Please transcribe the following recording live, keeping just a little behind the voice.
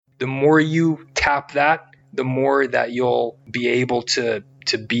the more you tap that, the more that you'll be able to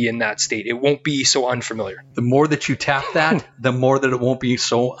be in that state. It won't be so unfamiliar. The more that you tap that, the more that it won't be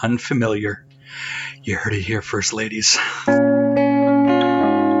so unfamiliar. You heard it here first, ladies.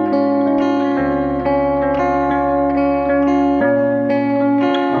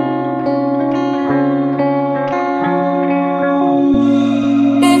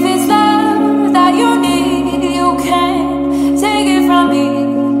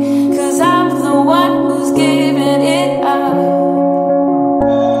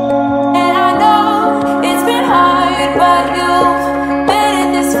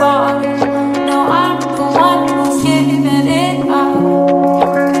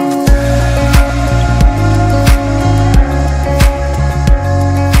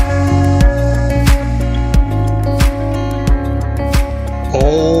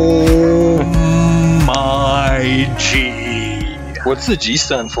 What's the G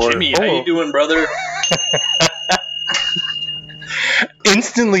stand for? Jimmy, how you doing, brother?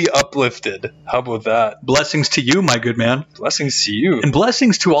 Instantly uplifted. How about that? Blessings to you, my good man. Blessings to you. And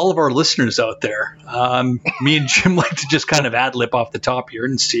blessings to all of our listeners out there. Me and Jim like to just kind of ad-lib off the top here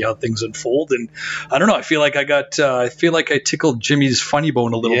and see how things unfold. And I don't know, I feel like I tickled Jimmy's funny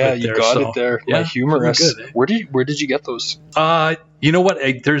bone a little bit there. Yeah, you got it there. Yeah, my humorous. good, eh? Where did you get those? You know what?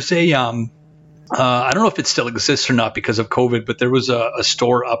 There's a I don't know if it still exists or not because of COVID, but there was a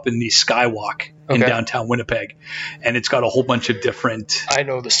store up in the Skywalk in downtown Winnipeg, and it's got a whole bunch of different... I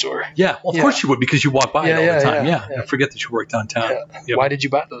know the store. Yeah, well, of course you would because you walk by it all the time. Yeah. I forget that you work downtown. Yeah. Yep. Why did you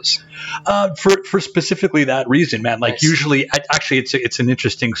buy those? For specifically that reason, man. Like Nice. Usually, actually, it's an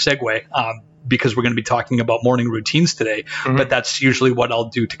interesting segue. Because we're going to be talking about morning routines today, but that's usually what I'll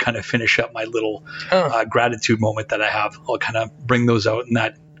do to kind of finish up my little gratitude moment that I have. I'll kind of bring those out, and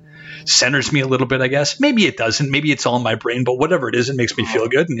that centers me a little bit, I guess. Maybe it doesn't. Maybe it's all in my brain, but whatever it is, it makes me feel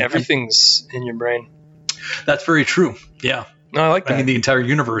good. And Everything's in your brain. That's very true. Yeah. No, I like that. I mean, the entire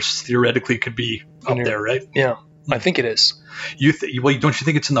universe theoretically could be up there, right? Yeah, I think it is. Well, don't you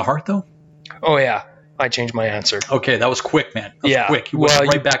think it's in the heart, though? Oh, yeah. I changed my answer. Okay, that was quick, man. That was quick. You went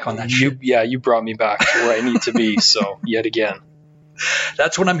right back on that shit. Yeah, you brought me back to where I need to be, so yet again.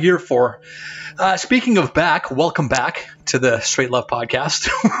 That's what I'm here for. Speaking of back, welcome back to the Straight Love Podcast.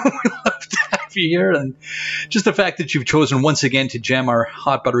 We love to have you here, and just the fact that you've chosen once again to jam our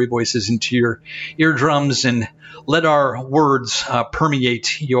hot buttery voices into your eardrums and let our words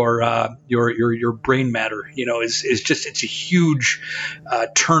permeate your brain matter. You know, is just it's a huge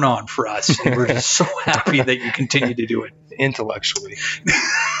turn on for us, and we're just so happy that you continue to do it Intellectually.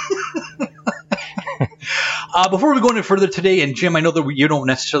 Before we go any further today, and Jim, I know that you don't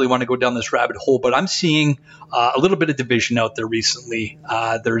necessarily want to go down this rabbit hole, but I'm seeing a little bit of division out there recently.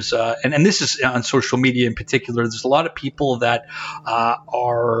 There's and this is on social media in particular. There's a lot of people that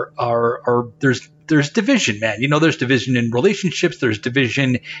there's division, man. You know, there's division in relationships. There's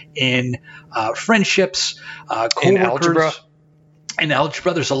division in friendships, coworkers. In algebra. In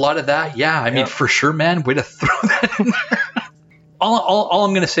algebra, there's a lot of that. Yeah, I mean, for sure, man. Way to throw that in there. All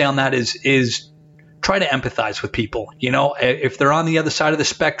I'm going to say on that is try to empathize with people. You know, if they're on the other side of the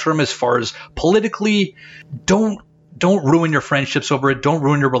spectrum as far as politically, don't ruin your friendships over it. Don't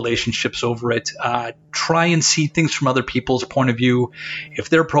ruin your relationships over it. Try and see things from other people's point of view. If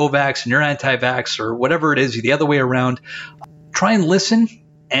they're pro-vax and you're anti-vax or whatever it is, the other way around, try and listen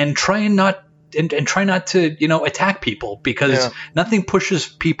and try not to, you know, attack people, because nothing pushes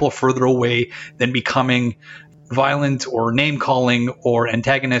people further away than becoming violent or name calling or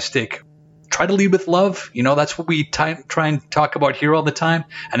antagonistic. Try to lead with love. You know, that's what we try and talk about here all the time.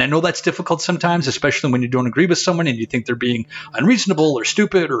 And I know that's difficult sometimes, especially when you don't agree with someone and you think they're being unreasonable or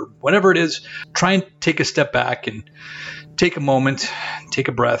stupid or whatever it is. Try and take a step back and take a moment, take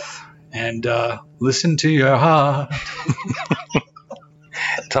a breath, and listen to your heart.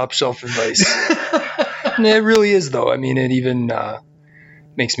 Top shelf advice. It really is, though. I mean, it even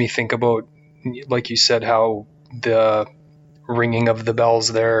makes me think about, like you said, how the ringing of the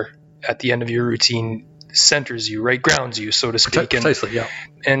bells there at the end of your routine centers you, right? Grounds you, so to speak. Precisely, yeah.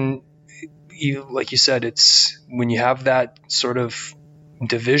 And you, like you said, it's when you have that sort of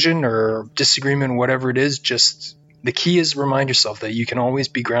division or disagreement, whatever it is, just the key is remind yourself that you can always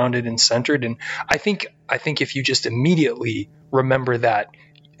be grounded and centered. And I think if you just immediately remember that,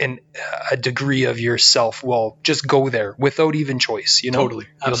 and a degree of yourself will just go there without even choice, you know? Totally.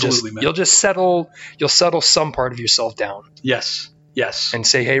 Absolutely, man. You'll settle some part of yourself down. Yes. Yes. and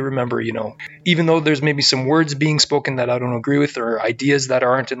say, hey, remember, even though there's maybe some words being spoken that I don't agree with or ideas that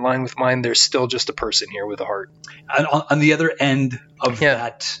aren't in line with mine, there's still just a person here with a heart. And on the other end of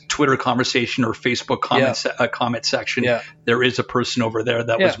that Twitter conversation or Facebook comment section, there is a person over there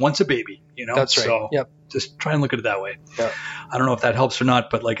that was once a baby, That's right. So just try and look at it that way. Yeah. I don't know if that helps or not,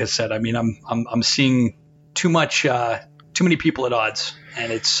 but like I said, I mean, I'm seeing too many people at odds,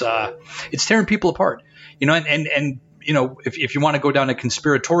 and it's tearing people apart, and if you want to go down a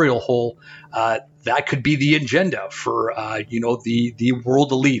conspiratorial hole, that could be the agenda for, the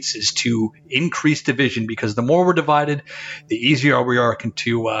world elites, is to increase division, because the more we're divided, the easier we are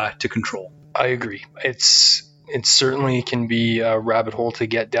to control. I agree. It certainly can be a rabbit hole to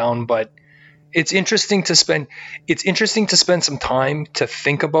get down, but it's interesting to spend some time to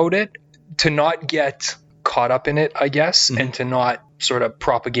think about it, to not get caught up in it, I guess, and to not sort of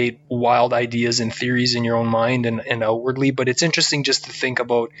propagate wild ideas and theories in your own mind and outwardly. But it's interesting just to think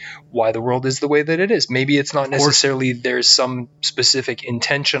about why the world is the way that it is. Maybe it's not necessarily there's some specific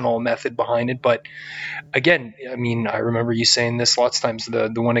intentional method behind it. But again, I mean, I remember you saying this lots of times.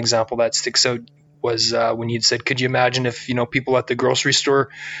 The one example that sticks out was when you'd said, could you imagine if, people at the grocery store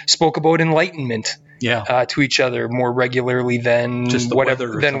spoke about enlightenment to each other more regularly than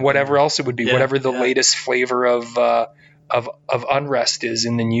whatever else it would be, whatever the latest flavor of unrest is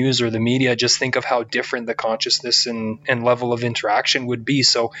in the news or the media. Just think of how different the consciousness and level of interaction would be.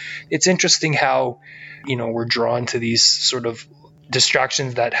 So it's interesting how, we're drawn to these sort of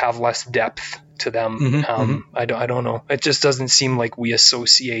distractions that have less depth to them. I don't know. It just doesn't seem like we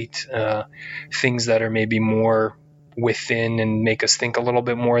associate things that are maybe more within and make us think a little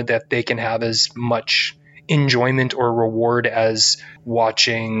bit more, that they can have as much enjoyment or reward as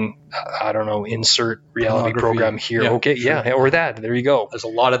watching, I don't know, insert reality program here. Or that. There you go. There's a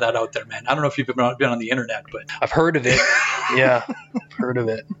lot of that out there, man. I don't know if you've been on the internet, but I've heard of it. Yeah, heard of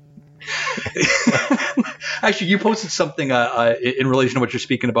it. Actually, you posted something in relation to what you're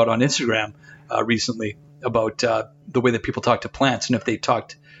speaking about on Instagram recently about the way that people talk to plants, and if they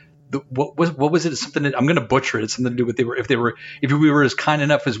talked. What was it? Something that I'm going to butcher it. It's something to do with if we were as kind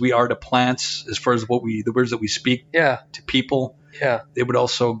enough as we are to plants, as far as the words that we speak to people. Yeah, they would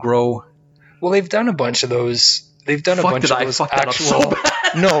also grow. Well, they've done a bunch of those. They've done a bunch of those actual. So bad.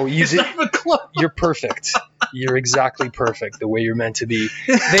 No, you're perfect. You're exactly perfect the way you're meant to be.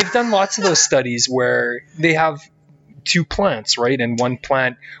 They've done lots of those studies where they have two plants, right? And one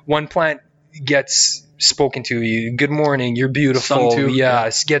plant gets spoken to, you, good morning, you're beautiful,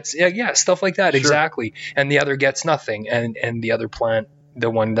 gets stuff like that. Sure. Exactly. And the other gets nothing, and the other plant, the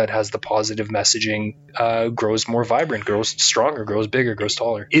one that has the positive messaging, grows more vibrant, grows stronger, grows bigger, grows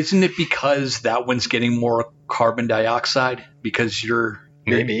taller. Isn't it because that one's getting more carbon dioxide because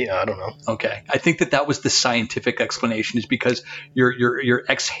maybe, I don't know. Okay. I think that was the scientific explanation, is because you're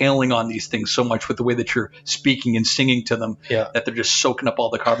exhaling on these things so much with the way that you're speaking and singing to them that they're just soaking up all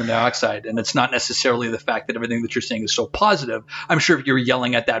the carbon dioxide. And it's not necessarily the fact that everything that you're saying is so positive. I'm sure if you were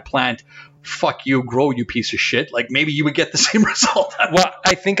yelling at that plant, fuck you, grow, you piece of shit, like maybe you would get the same result. Well,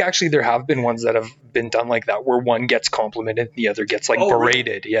 I think actually there have been ones that have been done like that, where one gets complimented, the other gets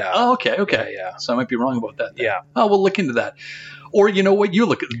berated. Really? Yeah. Oh, okay. Yeah. So I might be wrong about that then. Yeah. Oh, we'll look into that. Or you know what? You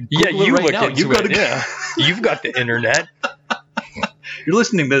look at you right look now. Into it. Yeah. You've got the internet. You're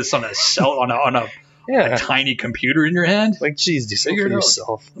listening to this on a tiny computer in your hand. Like, geez, do figure it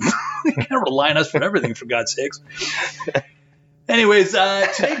yourself. You can't rely on us for everything, for God's sakes. Anyways,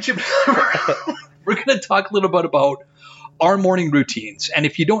 today, Jim, we're going to talk a little bit about our morning routines. And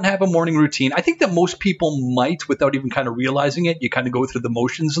if you don't have a morning routine, I think that most people might, without even kind of realizing it. You kind of go through the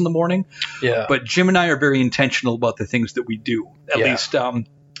motions in the morning. Yeah. But Jim and I are very intentional about the things that we do. At least, I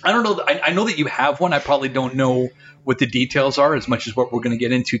don't know. I know that you have one. I probably don't know what the details are as much as what we're going to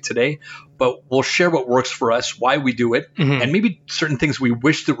get into today. But we'll share what works for us, why we do it, and maybe certain things we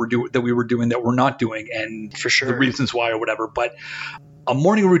wish that we were doing that we're not doing, and for sure the reasons why or whatever. But a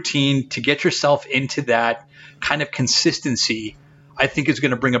morning routine to get yourself into that kind of consistency, I think, is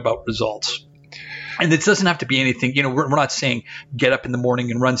going to bring about results. And it doesn't have to be anything, we're not saying get up in the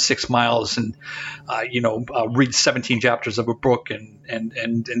morning and run 6 miles and, read 17 chapters of a book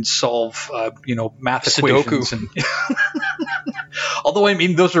and solve, math equations. And although, I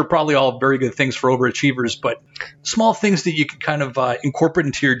mean, those are probably all very good things for overachievers, but small things that you can kind of incorporate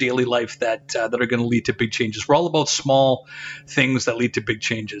into your daily life that are going to lead to big changes. We're all about small things that lead to big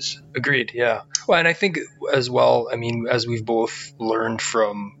changes. Agreed. Yeah. Well, and I think as well, I mean, as we've both learned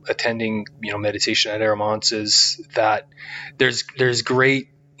from attending, meditation at Aramons, is that there's great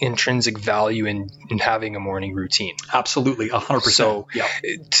intrinsic value in having a morning routine. Absolutely.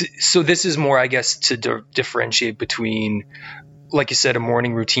 100%. So this is more, I guess, to differentiate between like you said, a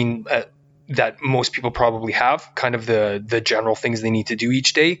morning routine that most people probably have, kind of the general things they need to do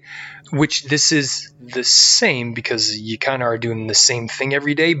each day, which this is the same because you kind of are doing the same thing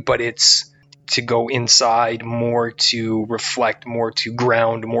every day, but it's to go inside, more to reflect, more to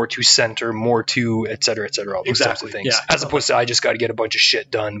ground, more to center, more to et cetera, all those types of things. Yeah. As opposed to I just got to get a bunch of shit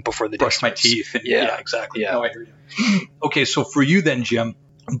done before the day Brush my starts. teeth. Yeah. Exactly. Yeah. No, I hear you. Okay, so for you then, Jim,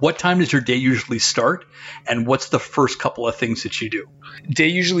 what time does your day usually start, and what's the first couple of things that you do? Day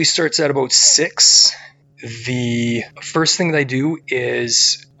usually starts at about 6. The first thing that I do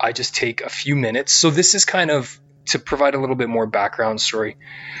is I just take a few minutes. So this is kind of to provide a little bit more background story.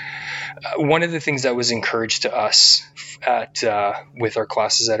 One of the things that was encouraged to us at with our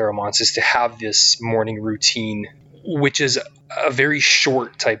classes at Aramons is to have this morning routine, which is a very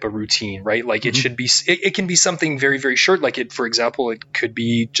short type of routine, right? Like it should be, it can be something very, very short. Like it, for example, it could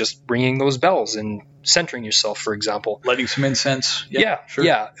be just ringing those bells and centering yourself, for example. Lighting some incense. Yeah. Sure.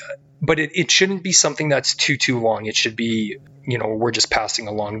 Yeah. But it shouldn't be something that's too long. It should be, we're just passing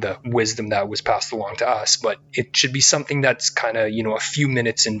along the wisdom that was passed along to us, but it should be something that's kind of, a few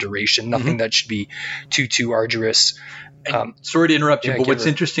minutes in duration, nothing that should be too arduous. Sorry to interrupt you, yeah, but what's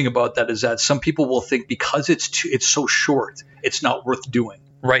interesting about that is that some people will think because it's so short, it's not worth doing.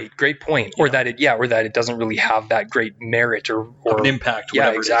 Right. Great point. Or that it doesn't really have that great merit or an impact.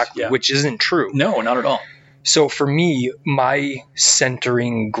 Yeah, exactly. Which isn't true. No, not at all. So for me, my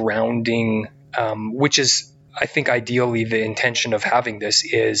centering, grounding, which is, I think, ideally the intention of having this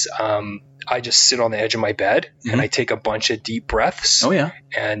is I just sit on the edge of my bed and I take a bunch of deep breaths. Oh, yeah.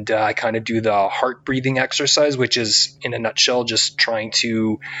 And I kind of do the heart breathing exercise, which is, in a nutshell, just trying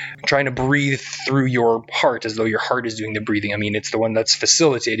to breathe through your heart as though your heart is doing the breathing. I mean, it's the one that's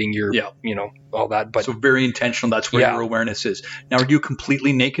facilitating your, all that. But so very intentional. That's where your awareness is. Now, are you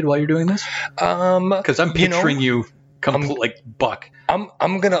completely naked while you're doing this? Because I'm picturing you like Buck.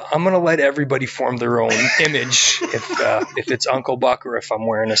 I'm gonna let everybody form their own image if it's Uncle Buck or if I'm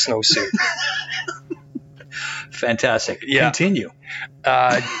wearing a snowsuit. Fantastic. Yeah. Continue.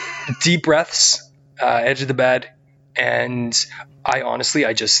 Deep breaths, edge of the bed, and I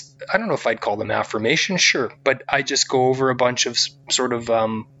don't know if I'd call them affirmations, sure, but I just go over a bunch of sort of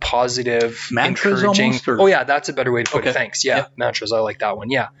positive, mantras, encouraging. Almost, or? Oh yeah, that's a better way to put it. Thanks. Yeah, mantras. I like that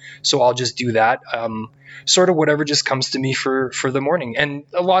one. Yeah, so I'll just do that. Sort of whatever just comes to me for the morning, and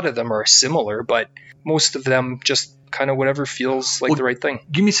a lot of them are similar, but most of them just kind of whatever feels like the right thing.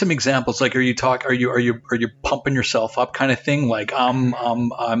 Give me some examples. Like, are you pumping yourself up kind of thing? Like,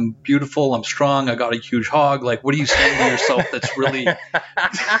 I'm beautiful, I'm strong, I got a huge hog. Like, what are you saying to yourself that's really?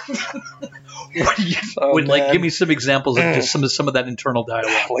 What do you like? Give me some examples of just some of that internal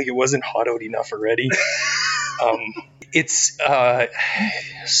dialogue. Like, it wasn't hot out enough already. It's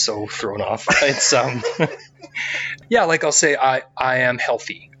so thrown off. It's yeah, like I'll say I am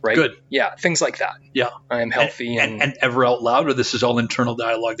healthy, right? Good. Yeah, things like that. Yeah, I am healthy and ever out loud, or this is all internal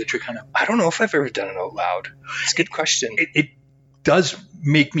dialogue that you're kind of. I don't know if I've ever done it out loud. It's a good question. It does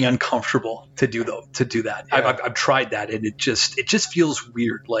make me uncomfortable to do that. Yeah. I've tried that, and it just feels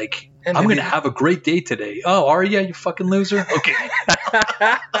weird. Like, and I'm going to have a great day today. Oh, are you? You fucking loser. Okay.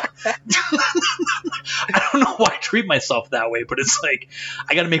 I don't know why I treat myself that way, but it's like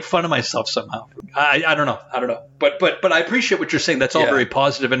I got to make fun of myself somehow. I don't know. But I appreciate what you're saying. That's all very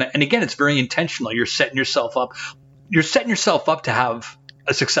positive, and again, it's very intentional. You're setting yourself up. You're setting yourself up to have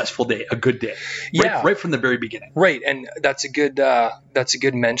a successful day, a good day, right from the very beginning. Right, and that's a good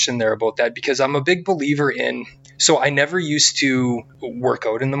mention there about that, because I'm a big believer in. So I never used to work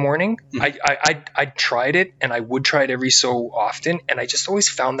out in the morning. I tried it, and I would try it every so often, and I just always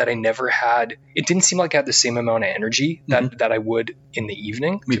found that I never had. It didn't seem like I had the same amount of energy that I would in the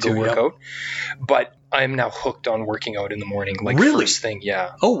evening to work out. But I'm now hooked on working out in the morning, like first thing.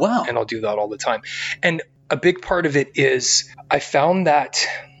 Yeah. Oh wow. And I'll do that all the time, and a big part of it is I found that,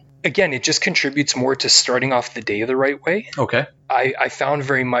 again, it just contributes more to starting off the day the right way. Okay. I found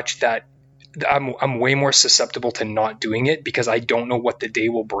very much that I'm way more susceptible to not doing it because I don't know what the day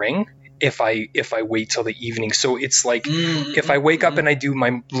will bring if I wait till the evening. So it's like if I wake up and I do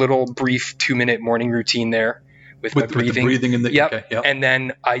my little brief 2-minute morning routine there with my breathing. With the breathing in the, yep. And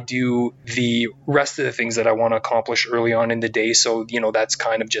then I do the rest of the things that I want to accomplish early on in the day. So, that's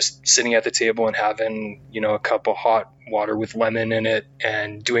kind of just sitting at the table and having, a cup of hot water with lemon in it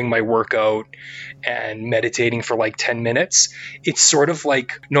and doing my workout and meditating for like 10 minutes. It's sort of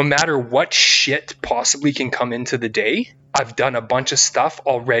like no matter what shit possibly can come into the day, I've done a bunch of stuff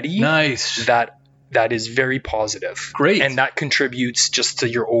already. Nice. That is very positive. Great. And that contributes just to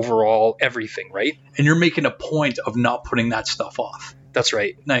your overall everything, right? And you're making a point of not putting that stuff off. That's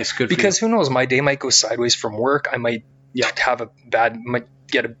right. Nice. Good. Because who knows, my day might go sideways from work. I might might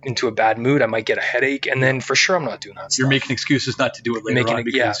get into a bad mood. I might get a headache, and then for sure I'm not doing that stuff. You're making excuses not to do it later on.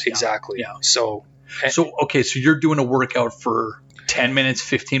 Exactly. Yeah. So you're doing a workout for 10 minutes,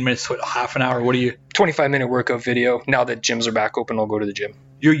 15 minutes, half an hour. What are you? 25-minute workout video. Now that gyms are back open, I'll go to the gym.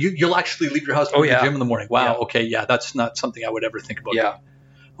 You'll actually leave your house and go to the gym in the morning. Wow. Yeah. Okay. Yeah. That's not something I would ever think about. Yeah.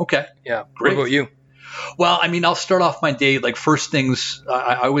 Okay. Yeah. Great. What about you? Well, I mean, I'll start off my day, like first things,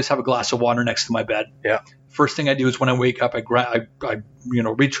 I always have a glass of water next to my bed. Yeah. First thing I do is when I wake up, I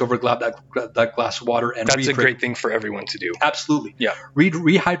reach over, grab that glass of water, and that's a great thing for everyone to do. Absolutely. Yeah.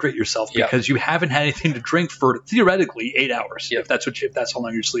 Rehydrate yourself because you haven't had anything to drink for theoretically 8 hours. If that's how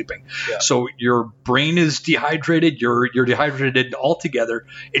long you're sleeping. Yeah. So your brain is dehydrated. You're dehydrated altogether.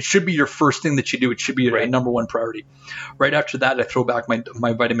 It should be your first thing that you do. It should be your number one priority. Right after that, I throw back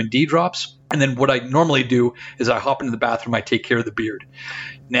my vitamin D drops. And then what I normally do is I hop into the bathroom. I take care of the beard.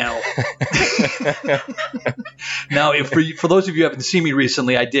 Now, for those of you who haven't seen me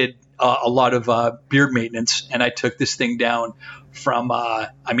recently, I did a lot of beard maintenance, and I took this thing down from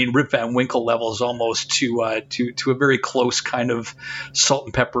Rip Van Winkle levels almost to a very close kind of salt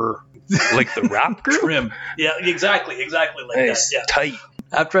and pepper, like the rap group trim. Yeah, exactly like nice. that. Yeah. Tight.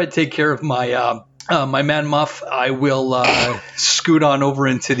 After I take care of my man muff, I will scoot on over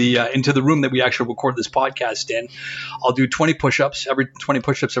into the room that we actually record this podcast in. I'll do 20 push-ups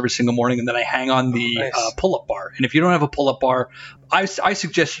every single morning, and then I hang on the pull-up bar. And if you don't have a pull-up bar, I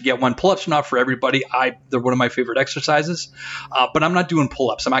suggest you get one. Pull-ups are not for everybody. They're one of my favorite exercises, but I'm not doing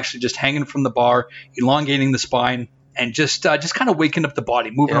pull-ups. I'm actually just hanging from the bar, elongating the spine, and just kind of waking up the body,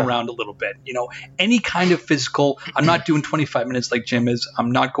 moving around a little bit. Any kind of physical. I'm not doing 25 minutes like Jim is.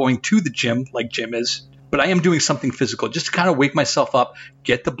 I'm not going to the gym like Jim is. But I am doing something physical just to kind of wake myself up,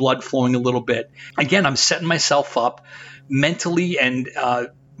 get the blood flowing a little bit. Again, I'm setting myself up mentally and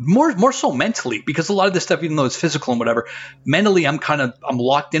more so mentally, because a lot of this stuff, even though it's physical and whatever, mentally I'm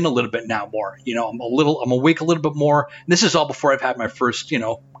locked in a little bit now more. I'm awake a little bit more. And this is all before I've had my first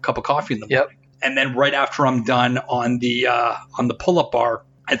cup of coffee in the morning. And then right after I'm done on the pull-up bar,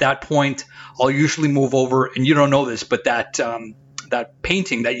 at that point I'll usually move over, and you don't know this, but that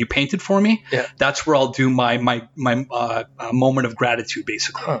painting that you painted for me, that's where I'll do my moment of gratitude,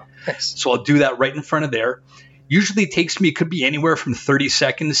 basically. Oh, nice. So I'll do that right in front of there. Usually it could be anywhere from 30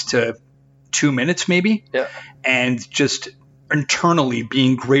 seconds to 2 minutes maybe. Yeah. And just internally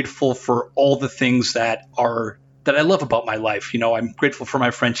being grateful for all the things that I love about my life. I'm grateful for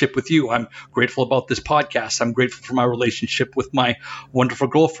my friendship with you. I'm grateful about this podcast. I'm grateful for my relationship with my wonderful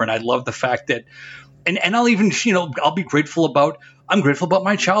girlfriend. I love the fact that, and I'll even, I'll be grateful about, I'm grateful about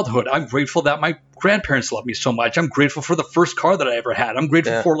my childhood. I'm grateful that my grandparents love me so much. I'm grateful for the first car that I ever had. I'm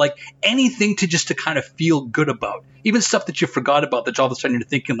grateful for anything to kind of feel good about, even stuff that you forgot about that all of a sudden you're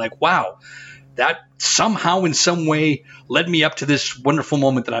thinking like, wow, that somehow in some way led me up to this wonderful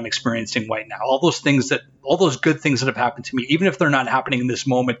moment that I'm experiencing right now. All those good things that have happened to me, even if they're not happening in this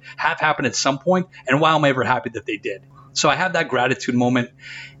moment, have happened at some point. And wow, am I ever happy that they did. So I have that gratitude moment,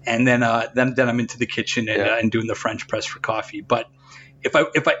 and then I'm into the kitchen and doing the French press for coffee. But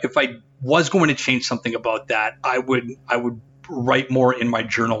if I was going to change something about that, I would write more in my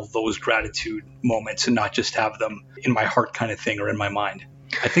journal those gratitude moments and not just have them in my heart kind of thing or in my mind.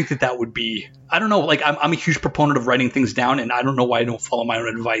 I think that would be, I don't know, like I'm a huge proponent of writing things down, and I don't know why I don't follow my own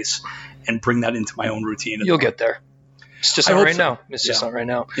advice and bring that into my own routine. You'll get there. It's just not right now. It's just not right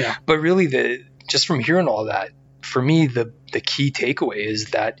now. Yeah. But really, just from hearing all that, for me, the key takeaway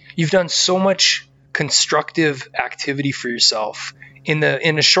is that you've done so much constructive activity for yourself in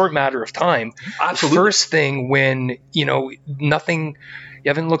a short matter of time. Absolutely. First thing, when nothing, you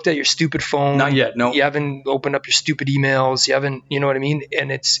haven't looked at your stupid phone. Not yet. No. You haven't opened up your stupid emails. You haven't, you know what I mean?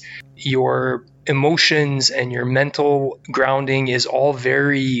 And it's your emotions and your mental grounding is all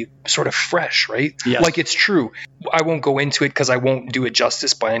very sort of fresh, right? Yes. Like, it's true. I won't go into it because I won't do it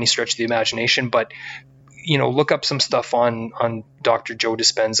justice by any stretch of the imagination, but look up some stuff on Dr. Joe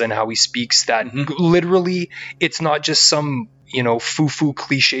Dispenza and how he speaks, that literally it's not just some foo-foo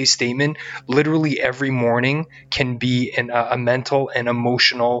cliche statement. Literally every morning can be a mental and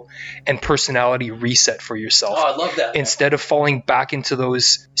emotional and personality reset for yourself. Oh, I love that. Instead of falling back into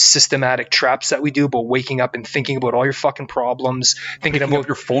those systematic traps that we do, but waking up and thinking about all your fucking problems, picking up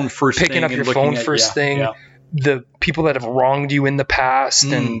your phone first thing. Yeah. The people that have wronged you in the past,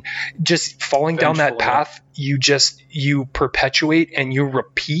 and just falling down that path, you perpetuate and you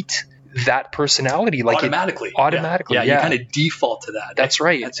repeat that personality like automatically. Yeah. You kind of default to that. That's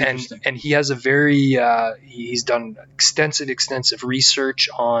right. That's interesting. And he has a very he's done extensive research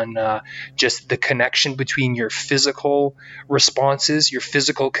on just the connection between your physical responses, your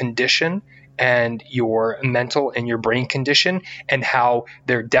physical condition, and your mental and your brain condition, and how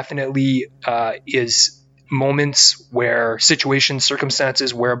there definitely is moments where situations,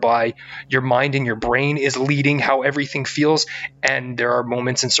 circumstances whereby your mind and your brain is leading how everything feels, and there are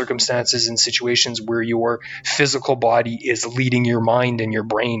moments and circumstances and situations where your physical body is leading your mind and your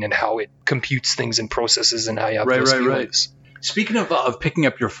brain and how it computes things and processes and how you have those feelings. Speaking of picking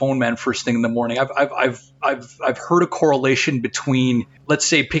up your phone, man, first thing in the morning, I've heard a correlation between, let's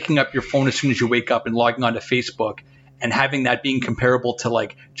say, picking up your phone as soon as you wake up and logging onto Facebook, and having that being comparable to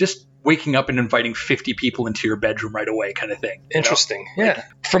like just waking up and inviting 50 people into your bedroom right away, kind of thing. Interesting. Yeah.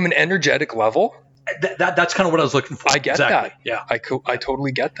 From an energetic level. That's kind of what I was looking for. I get that. Yeah. I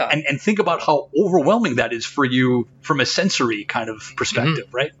totally get that. And think about how overwhelming that is for you from a sensory kind of perspective,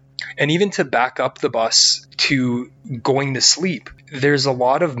 right? And even to back up the bus to going to sleep, there's a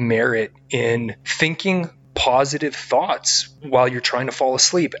lot of merit in thinking positive thoughts while you're trying to fall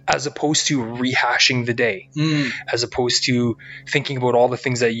asleep, as opposed to rehashing the day, as opposed to thinking about all the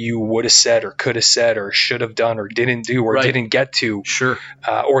things that you would have said or could have said or should have done or didn't do or didn't get to,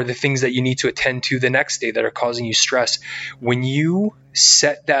 or the things that you need to attend to the next day that are causing you stress. When you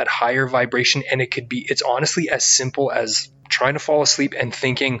set that higher vibration, and it's honestly as simple as trying to fall asleep and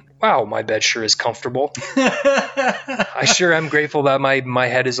thinking, wow, my bed sure is comfortable. I sure am grateful that my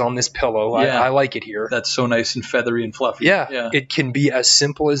head is on this pillow. I like it here. That's so nice and feathery and fluffy. Yeah. It can be as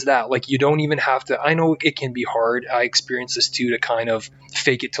simple as that. Like, you don't even have to, I know it can be hard. I experience this too, to kind of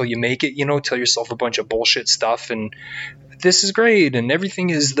fake it till you make it, tell yourself a bunch of bullshit stuff and this is great and everything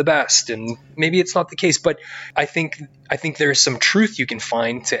is the best, and maybe it's not the case, but I think there's some truth you can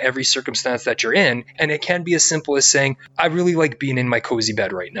find to every circumstance that you're in, and it can be as simple as saying, I really like being in my cozy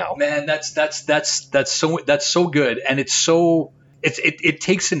bed right now. Man, that's so good, and it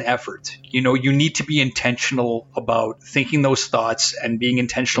takes an effort. You need to be intentional about thinking those thoughts and being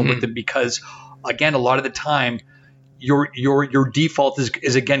intentional with them, because again, a lot of the time your default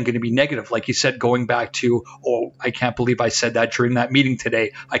is again going to be negative. Like you said, going back to, oh, I can't believe I said that during that meeting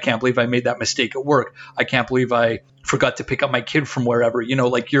today. I can't believe I made that mistake at work. I can't believe I forgot to pick up my kid from wherever,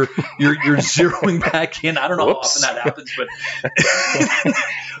 like you're zeroing back in. I don't know how often that happens,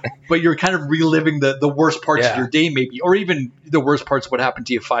 but you're kind of reliving the worst parts of your day, maybe, or even the worst parts of what happened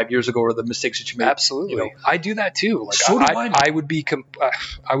to you 5 years ago, or the mistakes that you made. Absolutely. I do that too. Like, so do I.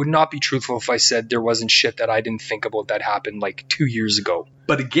 I would not be truthful if I said there wasn't shit that I didn't think about that happened like 2 years ago.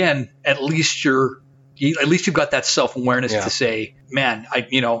 But again, at least you've got that self-awareness to say, man,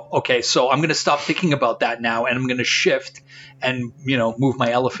 okay, so I'm going to stop thinking about that now, and I'm going to shift and, move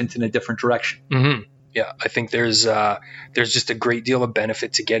my elephant in a different direction. Mm-hmm. Yeah, I think there's just a great deal of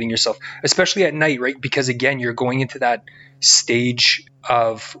benefit to getting yourself, especially at night, right? Because again, you're going into that stage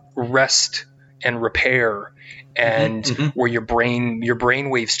of rest and repair, and where your brain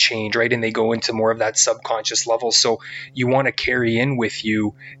waves change, right? And they go into more of that subconscious level. So you want to carry in with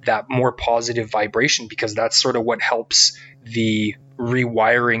you that more positive vibration, because that's sort of what helps the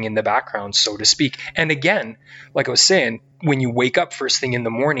rewiring in the background, so to speak. And again, like I was saying, when you wake up first thing in the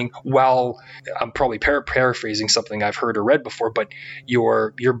morning, while I'm probably paraphrasing something I've heard or read before, but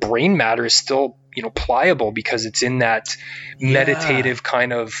your brain matter is still pliable, because it's in that meditative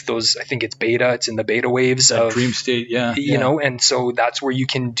kind of those, I think it's in the beta waves that of dream state. And so that's where you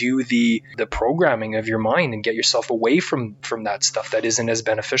can do the programming of your mind and get yourself away from that stuff that isn't as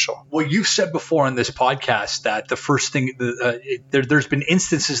beneficial. Well, you've said before on this podcast that the first thing, there's been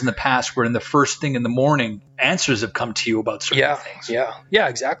instances in the past where in the first thing in the morning, answers have come to you about certain things. Yeah,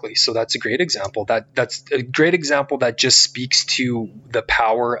 exactly. So that's a great example. That's a great example that just speaks to the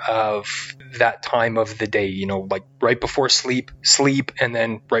power of that time of the day, like right before sleep, and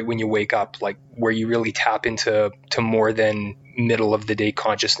then right when you wake up, like where you really tap into more than middle of the day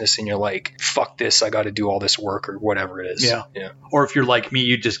consciousness, and you're like, fuck this, I got to do all this work or whatever it is. Yeah. Or if you're like me,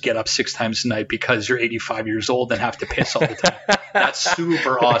 you just get up 6 times a night because you're 85 years old and have to piss all the time. That's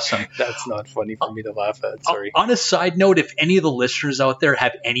super awesome. That's not funny for me to laugh at. Sorry. On a side note, if any of the listeners out there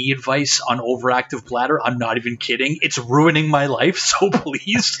have any advice on overactive bladder, I'm not even kidding. It's ruining my life. So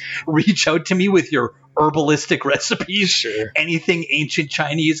please reach out to me with your herbalistic recipes. Sure. Anything ancient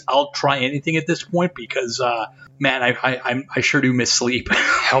Chinese. I'll try anything at this point, because man, I sure do miss sleep.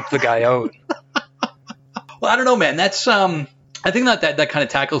 Help the guy out. Well, I don't know, man. That's I think that kind of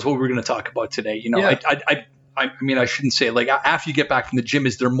tackles what we're going to talk about today. I mean, I shouldn't say, like, after you get back from the gym,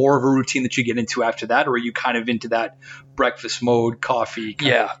 is there more of a routine that you get into after that, or are you kind of into that breakfast mode, coffee?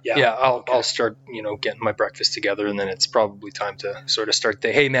 I'll start, getting my breakfast together, and then it's probably time to sort of start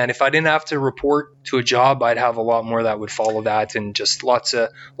hey man, if I didn't have to report to a job, I'd have a lot more that would follow that, and just lots of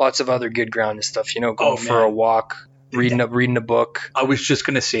other good ground and stuff, going for a walk, reading a book. I was just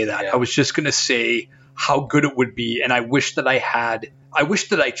going to say that. Yeah. I was just going to say how good it would be. And I wish that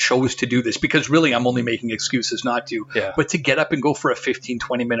I chose to do this, because really I'm only making excuses not to. Yeah. But to get up and go for a 15,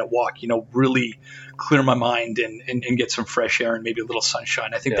 20-minute walk, really clear my mind and get some fresh air and maybe a little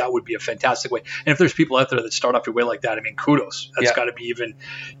sunshine. I think that would be a fantastic way. And if there's people out there that start off your way like that, I mean, kudos. That's got to be even,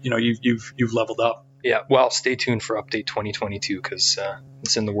 you've leveled up. Yeah. Well, stay tuned for Update 2022 because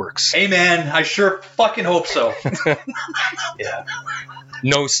it's in the works. Hey, man, I sure fucking hope so. Yeah.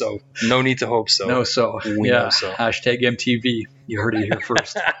 No need to hope so. No, so. We know so. Hashtag MTV. You heard it here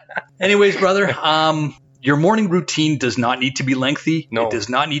first. Anyways, brother, your morning routine does not need to be lengthy. No. It does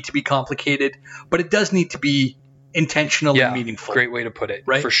not need to be complicated, but it does need to be intentional and meaningful. Great way to put it.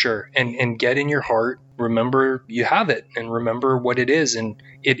 Right? For sure. And get in your heart, remember you have it, and remember what it is. And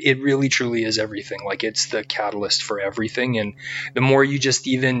it really truly is everything. Like, it's the catalyst for everything. And the more you just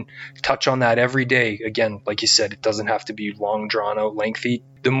even touch on that every day, again, like you said, it doesn't have to be long, drawn out, lengthy.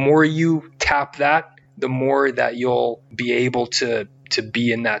 The more you tap that, the more that you'll be able to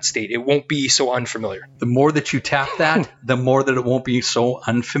be in that state. It won't be so unfamiliar. The more that you tap that, the more that it won't be so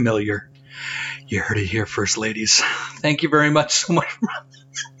unfamiliar. You heard it here first, ladies. Thank you very much so much.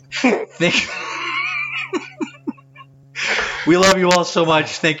 Thank you. We love you all so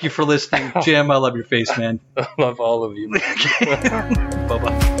much. Thank you for listening. Jim, I love your face, man. I love all of you.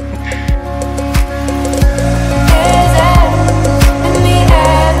 Bye-bye.